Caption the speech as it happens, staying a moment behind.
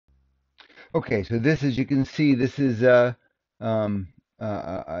Okay, so this, as you can see, this is um, uh,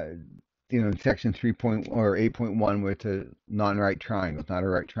 uh, uh, section 3 point or 8.1, where it's a non-right triangle. It's not a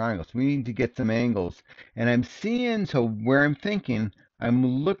right triangle. So we need to get some angles. And I'm seeing, so where I'm thinking, I'm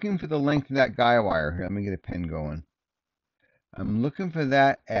looking for the length of that guy wire. Here, let me get a pen going. I'm looking for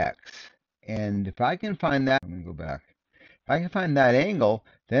that X. And if I can find that, let me go back. If I can find that angle,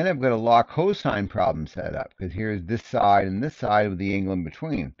 then I've got a law cosine problem set up, because here's this side and this side with the angle in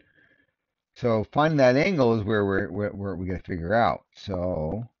between. So finding that angle is where we got to figure out.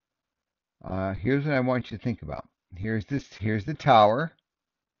 So here's what I want you to think about. Here's this. Here's the tower.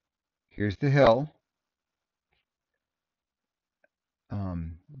 Here's the hill.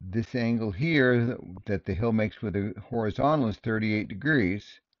 This angle here that the hill makes with the horizontal is 38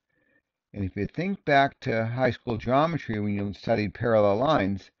 degrees. And if you think back to high school geometry when you studied parallel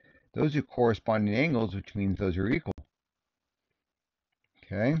lines, those are corresponding angles, which means those are equal.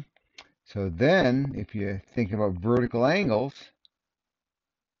 Okay. So then, if you think about vertical angles,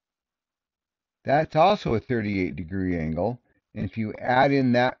 that's also a 38-degree angle. And if you add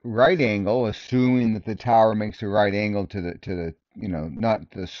in that right angle, assuming that the tower makes a right angle to the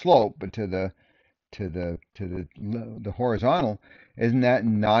not the slope, but to the horizontal, isn't that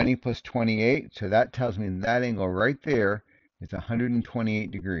 90 plus 28? So that tells me that angle right there is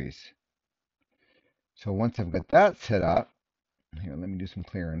 128 degrees. So once I've got that set up, here, let me do some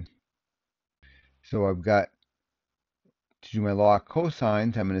clearing. So I've got, to do my law of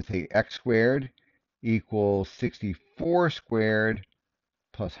cosines, I'm going to say x squared equals 64 squared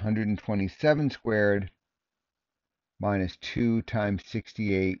plus 127 squared minus 2 times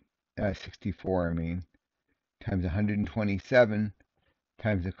 64, times 127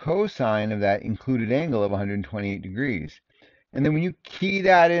 times the cosine of that included angle of 128 degrees. And then when you key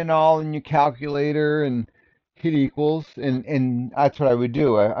that in all in your calculator and hit equals, and that's what I would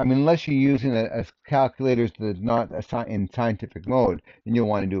do. I mean, unless you're using a calculator that's not in scientific mode, then you'll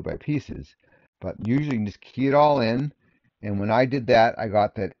want to do it by pieces. But usually you can just key it all in. And when I did that, I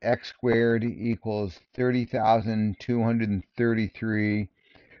got that x squared equals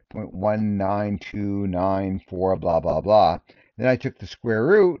 30,233.19294, blah, blah, blah. Then I took the square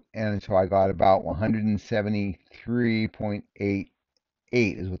root, and so I got about 173.88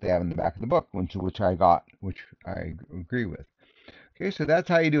 is what they have in the back of the book, which I got, which I agree with. Okay, so that's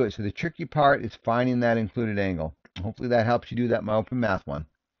how you do it. So the tricky part is finding that included angle. Hopefully that helps you do that my open math one.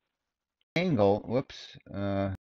 Angle, whoops,